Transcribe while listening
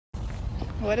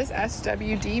What does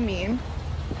SWD mean?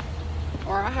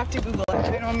 Or I'll have to Google it.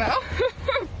 I don't know.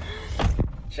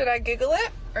 Should I Google it?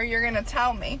 Or you're going to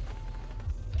tell me?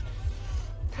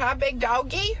 Hi, big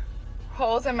doggy.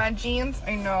 Holes in my jeans.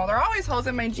 I know. There are always holes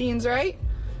in my jeans, right?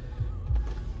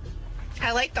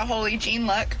 I like the holy jean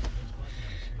look.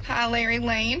 Hi, Larry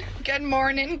Lane. Good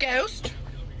morning, ghost.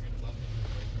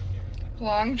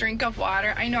 Long drink of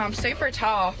water. I know, I'm super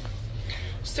tall.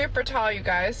 Super tall, you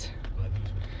guys.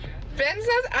 Ben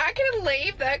says I can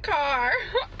leave the car.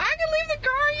 I can leave the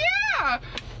car, yeah.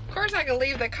 Of course I can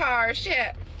leave the car,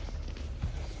 shit.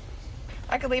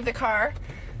 I can leave the car.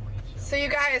 So you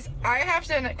guys, I have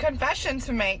a confession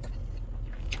to make.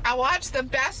 I watched the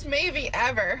best movie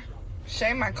ever.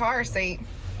 Shame my car seat.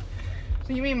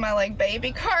 You mean my like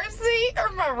baby car seat or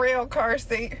my real car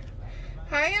seat?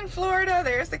 Hi in Florida,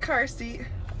 there's the car seat.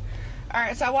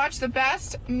 Alright, so I watched the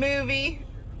best movie.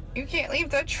 You can't leave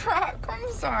the truck,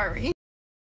 I'm sorry.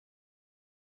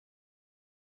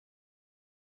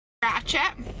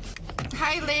 Ratchet.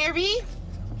 Hi Larry.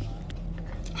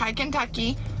 Hi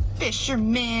Kentucky.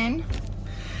 Fisherman.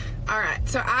 Alright,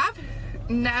 so I've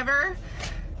never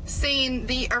seen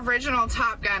the original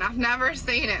Top Gun. I've never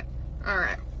seen it.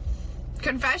 Alright.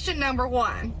 Confession number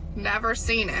one. Never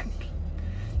seen it.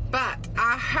 But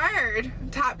I heard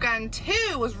Top Gun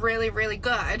 2 was really, really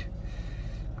good.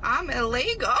 I'm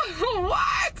illegal.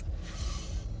 What?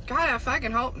 God, I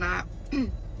fucking hope not.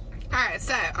 Alright,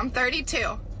 so I'm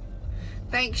 32.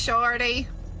 Thanks, Shorty.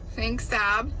 Thanks,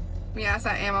 Sab. Yes,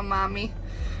 I am a mommy.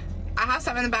 I have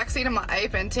something in the back seat I'm gonna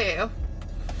open too.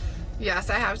 Yes,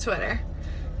 I have Twitter.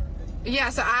 Yeah,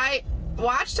 so I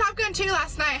watched Top Gun 2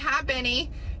 last night. Hi,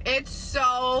 Benny. It's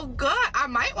so good. I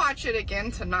might watch it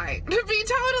again tonight, to be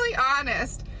totally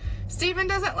honest. Steven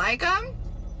doesn't like them?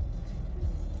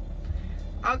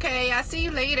 Okay, I'll see you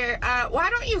later.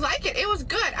 Why don't you like it? It was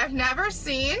good. I've never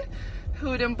seen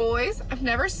Who Dem Boys. I've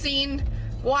never seen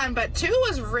 1, but 2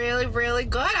 was really, really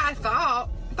good, I thought.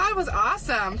 I thought it was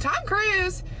awesome. Tom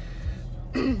Cruise.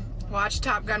 Watch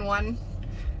Top Gun 1.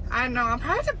 I don't know, I'll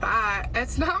probably have to buy it.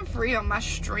 It's not free on my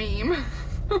stream.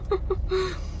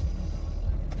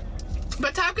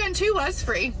 But Top Gun 2 was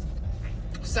free.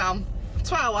 So,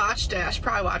 that's why I watched it. I should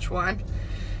probably watch 1.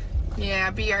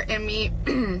 Yeah,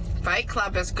 BRME. Fight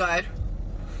Club is good.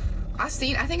 I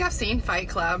think I've seen Fight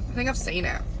Club. I think I've seen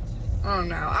it. Oh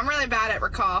no, I'm really bad at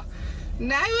recall.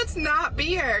 No, it's not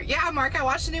beer. Yeah, Mark, I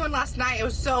watched the new one last night. It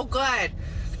was so good.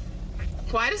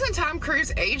 Why doesn't Tom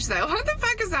Cruise age though? What the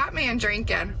fuck is that man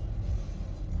drinking?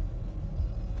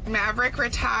 Maverick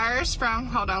retires from,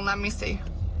 hold on, let me see.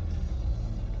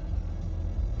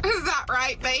 Is that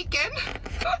right, Bacon?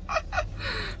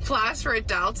 Flies for a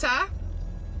Delta.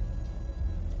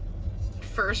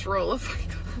 First rule of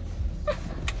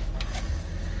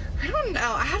I don't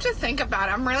know. I have to think about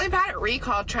it. I'm really bad at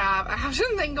recall, Trav. I have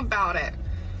to think about it.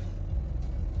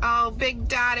 Oh, Big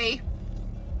Daddy.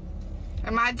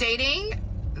 Am I dating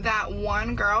that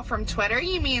one girl from Twitter?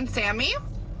 You mean Sammy?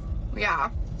 Yeah.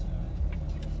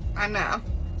 I know.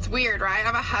 It's weird, right? I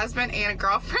have a husband and a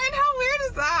girlfriend. How weird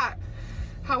is that?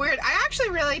 How weird. I actually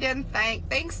really didn't think.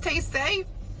 Thanks, Tasty.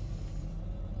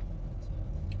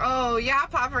 Oh, yeah,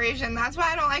 Popperation. That's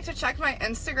why I don't like to check my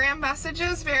Instagram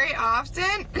messages very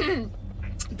often.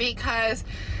 Because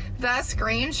the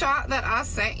screenshot that I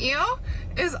sent you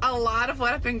is a lot of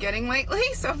what I've been getting lately.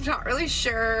 So I'm not really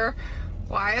sure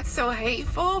why it's so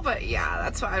hateful. But yeah,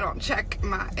 that's why I don't check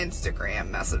my Instagram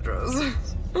messages.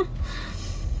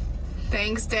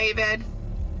 Thanks, David.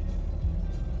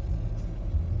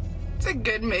 It's a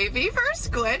good movie for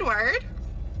Squidward.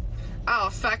 Oh,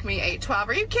 fuck me, 8:12.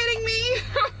 Are you kidding me?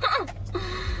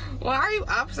 Why are you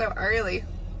up so early?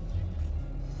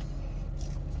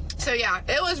 So yeah,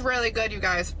 it was really good, you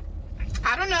guys.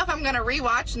 I don't know if I'm going to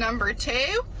rewatch number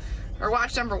 2 or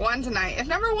watch number 1 tonight. If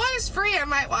number 1 is free, I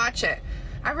might watch it.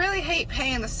 I really hate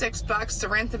paying the $6 to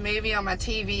rent the movie on my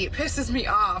TV. It pisses me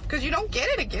off because you don't get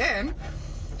it again.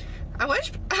 I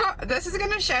wish, this is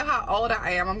going to show how old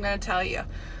I am, I'm going to tell you.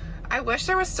 I wish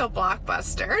there was still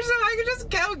Blockbuster so I could just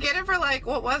go get it for like,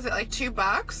 what was it, like $2?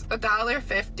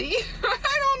 $1.50?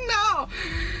 I don't know.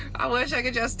 I wish I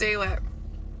could just do it.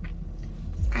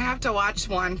 I have to watch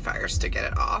 1 first to get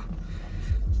it all.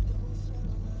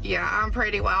 Yeah, I'm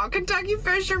pretty well. Kentucky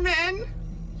Fisherman.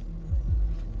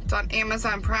 It's on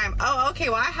Amazon Prime. Oh, okay,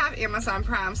 well I have Amazon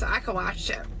Prime so I can watch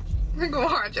it. I can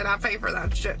watch it. I pay for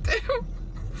that shit too.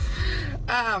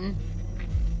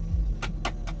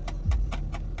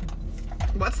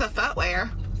 What's the footwear?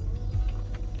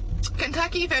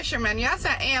 Kentucky Fisherman. Yes,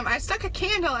 I am. I stuck a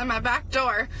candle in my back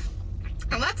door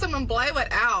and let someone blow it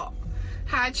out.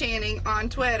 Hi Channing on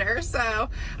Twitter. So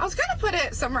I was gonna put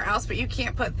it somewhere else, but you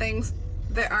can't put things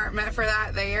that aren't meant for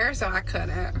that there, so I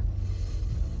couldn't.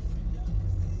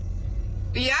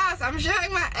 Yes, I'm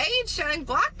showing my age, showing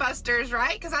Blockbusters,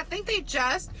 right? Because I think they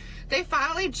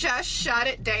finally just shut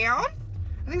it down.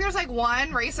 I think there's like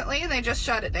one recently and they just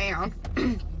shut it down.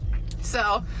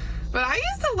 So, but I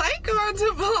used to like going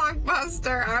to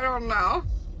Blockbuster. I don't know.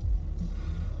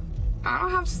 I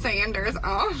don't have Sanders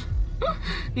on.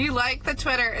 You like the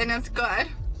Twitter and it's good.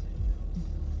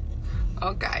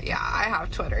 Okay, yeah, I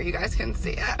have Twitter. You guys can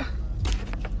see it.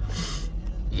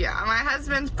 Yeah, my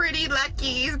husband's pretty lucky.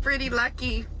 He's pretty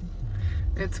lucky.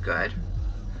 It's good.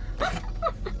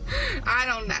 I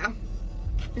don't know.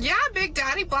 Yeah, Big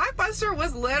Daddy, Blockbuster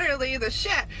was literally the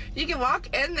shit. You can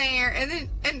walk in there and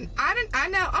I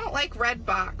don't like Red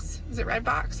Box. Is it Red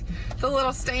Box? The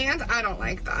little stand, I don't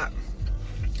like that.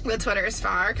 The Twitter is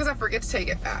fire because I forget to take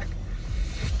it back.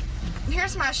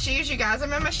 Here's my shoes, you guys.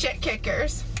 I'm in my shit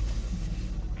kickers.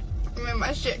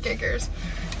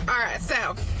 Alright,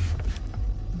 so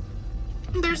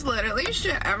there's literally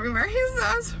shit everywhere, he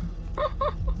says.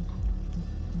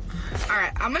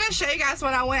 Alright, I'm gonna show you guys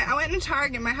what I went to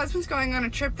Target. My husband's going on a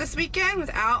trip this weekend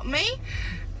without me,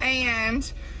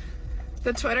 and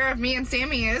the Twitter of me and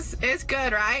Sammy is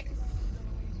good, right?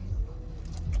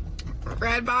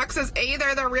 Red Box is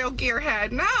either the real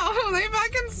gearhead. No, they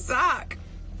fucking suck.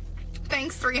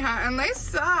 Thanks, 300, and they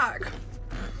suck.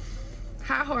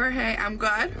 Hi, Jorge, I'm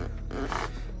good.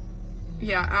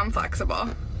 Yeah, I'm flexible.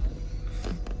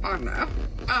 Oh no.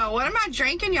 Oh, what am I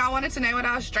drinking? Y'all wanted to know what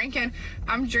I was drinking.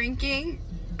 I'm drinking.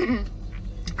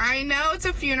 I know it's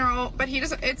a funeral, but he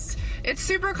doesn't. It's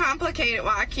super complicated.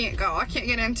 Well, I can't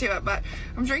get into it, but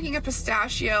I'm drinking a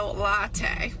pistachio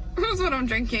latte. That's what I'm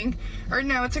drinking. Or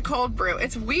no, it's a cold brew.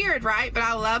 It's weird, right? But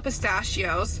I love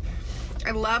pistachios.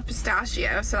 I love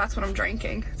pistachios, so that's what I'm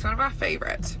drinking. It's one of my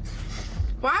favorites.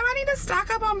 Why do I need to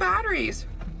stock up on batteries?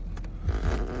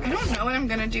 I don't know what I'm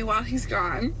gonna do while he's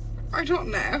gone. I don't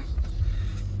know.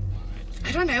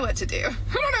 I don't know what to do.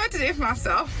 I don't know what to do for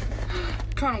myself.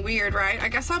 Kind of weird, right? I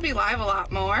guess I'll be live a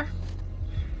lot more.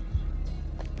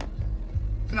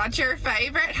 Not your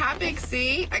favorite? Hi, Big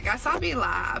C. I guess I'll be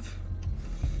live.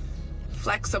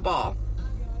 Flexible.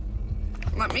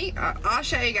 Let me, I'll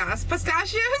show you guys.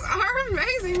 Pistachios are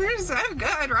amazing. They're so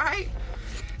good, right?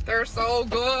 They're so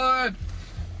good.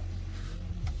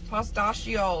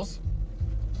 Pistachios.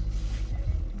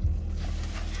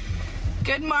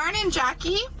 Good morning,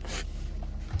 Jackie.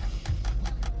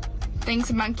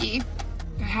 Thanks, Monkey.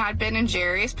 I had Ben &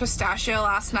 Jerry's pistachio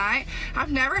last night.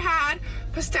 I've never had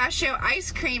pistachio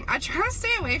ice cream. I try to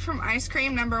stay away from ice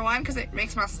cream, number one, because it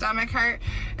makes my stomach hurt,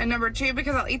 and number two,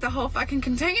 because I'll eat the whole fucking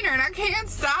container and I can't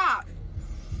stop.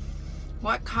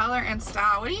 What color and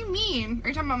style? What do you mean? Are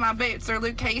you talking about my boots? They're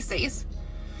Luke Casey's.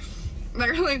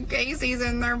 They're Luke Casey's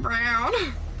and they're brown.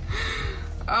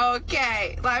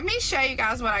 Okay, let me show you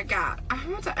guys what I got. I'm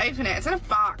about to open it. It's in a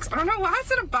box. I don't know why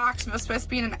it's in a box, but it's supposed to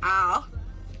be in an aisle.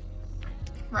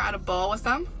 Ride a bull with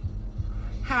them.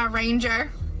 Hi,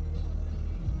 Ranger.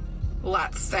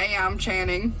 Let's say I'm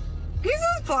Channing. He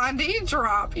says, Blondie,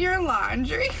 drop your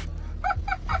laundry.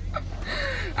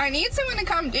 I need someone to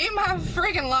come do my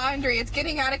friggin' laundry. It's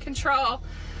getting out of control.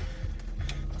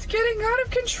 It's getting out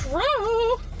of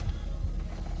control.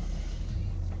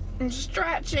 I'm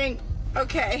stretching.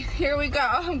 Okay, here we go.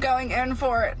 I'm going in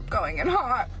for it. Going in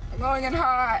hot. I'm going in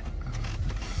hot.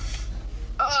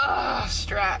 Ugh,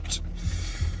 stretch.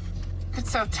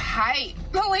 It's so tight.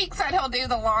 Malik said he'll do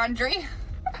the laundry.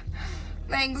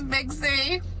 Thanks, Big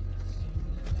C.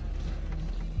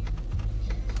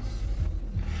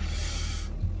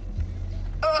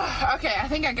 Ugh, okay, I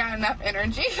think I got enough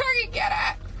energy for you to get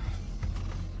it.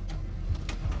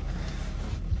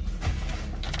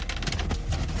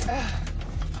 Ugh.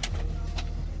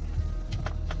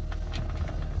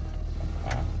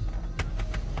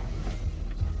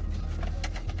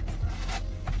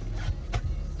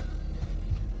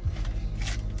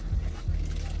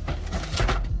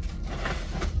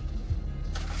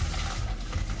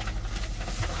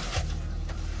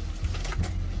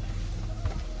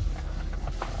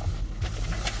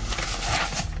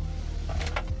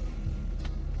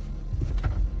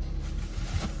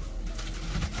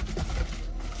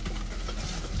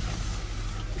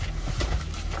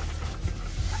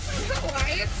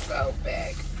 So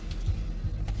big.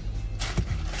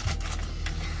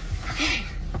 Okay.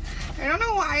 I don't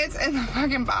know why it's in the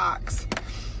fucking box.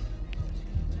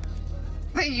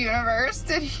 The universe,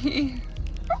 did he?